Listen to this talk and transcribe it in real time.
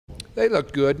They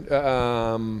look good.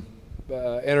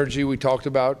 Energy we talked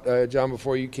about, John,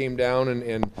 before you came down,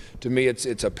 and to me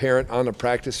it's apparent on the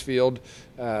practice field,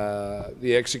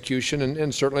 the execution,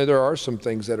 and certainly there are some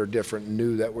things that are different and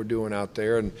new that we're doing out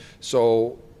there. And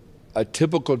so a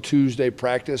typical Tuesday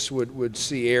practice would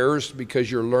see errors because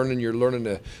you're learning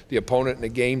the opponent and the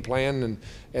game plan,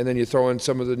 and then you throw in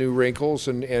some of the new wrinkles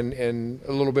and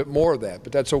a little bit more of that.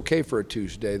 But that's okay for a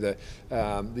Tuesday.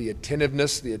 The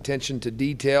attentiveness, the attention to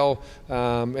detail,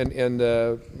 and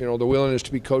the willingness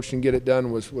to be coached and get it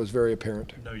done was very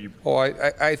apparent.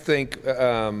 I think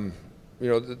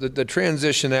the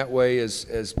transition that way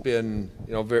has been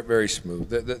very, very smooth.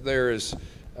 There is.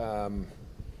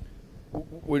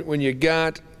 When you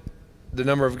got the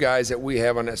number of guys that we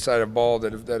have on that side of the ball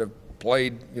that have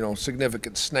played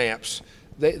significant snaps,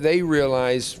 they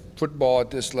realize football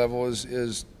at this level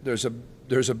is there's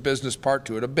a business part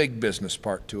to it, a big business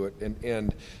part to it,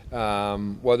 and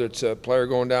whether it's a player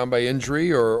going down by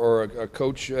injury or a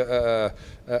coach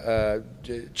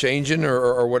changing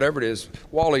or whatever it is.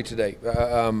 Wally today,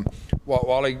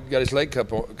 Wally got his leg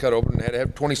cut open and had to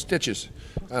have 20 stitches.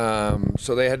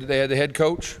 So they had the head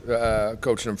coach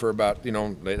coaching them for about, they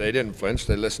didn't flinch.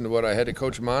 They listened to what I had to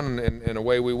coach them on, and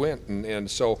away we went. And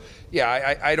so,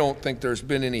 yeah, I don't think there's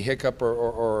been any hiccup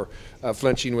or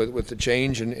flinching with the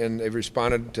change, and they've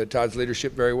responded to Todd's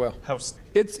leadership very well.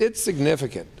 It's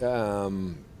significant.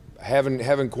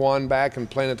 Having Quan back and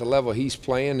playing at the level he's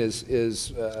playing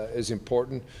is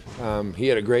important. He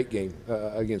had a great game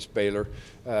against Baylor.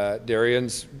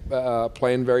 Darian's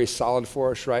playing very solid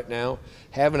for us right now.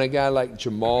 Having a guy like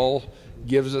Jamal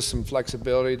gives us some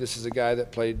flexibility. This is a guy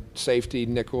that played safety,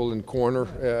 nickel, and corner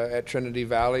at Trinity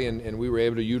Valley, and we were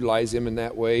able to utilize him in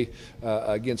that way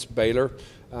against Baylor.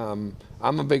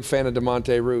 I'm a big fan of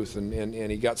DeMonte Ruth,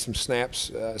 and he got some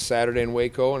snaps Saturday in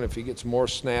Waco, and if he gets more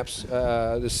snaps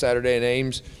this Saturday in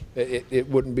Ames, it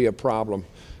wouldn't be a problem.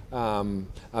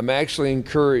 I'm actually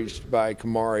encouraged by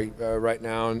Kamari right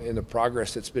now in the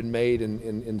progress that's been made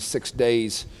in 6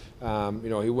 days. He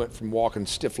went from walking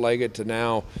stiff-legged to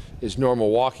now his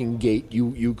normal walking gait.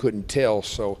 You couldn't tell,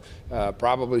 so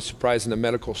probably surprising the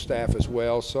medical staff as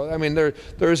well. So I mean, there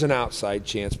is an outside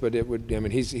chance, but it would. I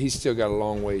mean, he's still got a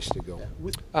long ways to go.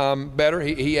 Better.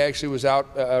 He actually was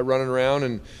out running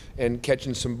around and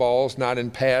catching some balls, not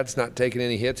in pads, not taking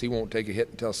any hits. He won't take a hit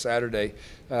until Saturday.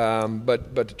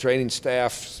 But the training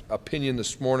staff's opinion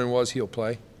this morning was he'll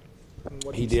play.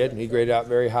 He did. He graded out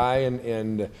very high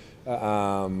and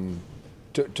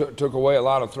took away a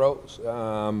lot of throws.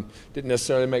 Didn't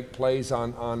necessarily make plays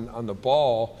on the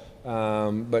ball,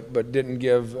 but didn't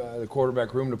give the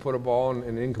quarterback room to put a ball,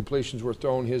 and incompletions were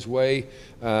thrown his way.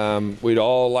 We'd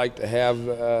all like to have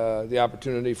the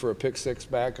opportunity for a pick six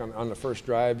back on the first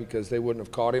drive because they wouldn't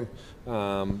have caught him.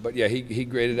 But yeah, he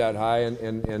graded out high,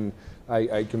 and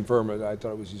I confirm it. I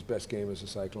thought it was his best game as a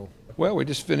Cyclone. Well, we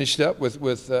just finished up with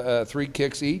 3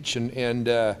 kicks each, and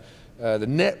the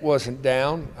net wasn't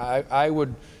down. I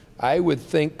would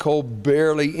think Cole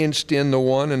barely inched in the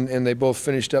one, and they both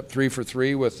finished up 3 for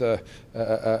 3 with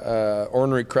a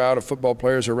ornery crowd of football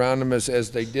players around them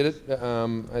as they did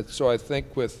it. So I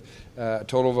think with a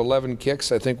total of 11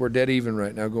 kicks, I think we're dead even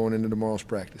right now going into tomorrow's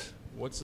practice.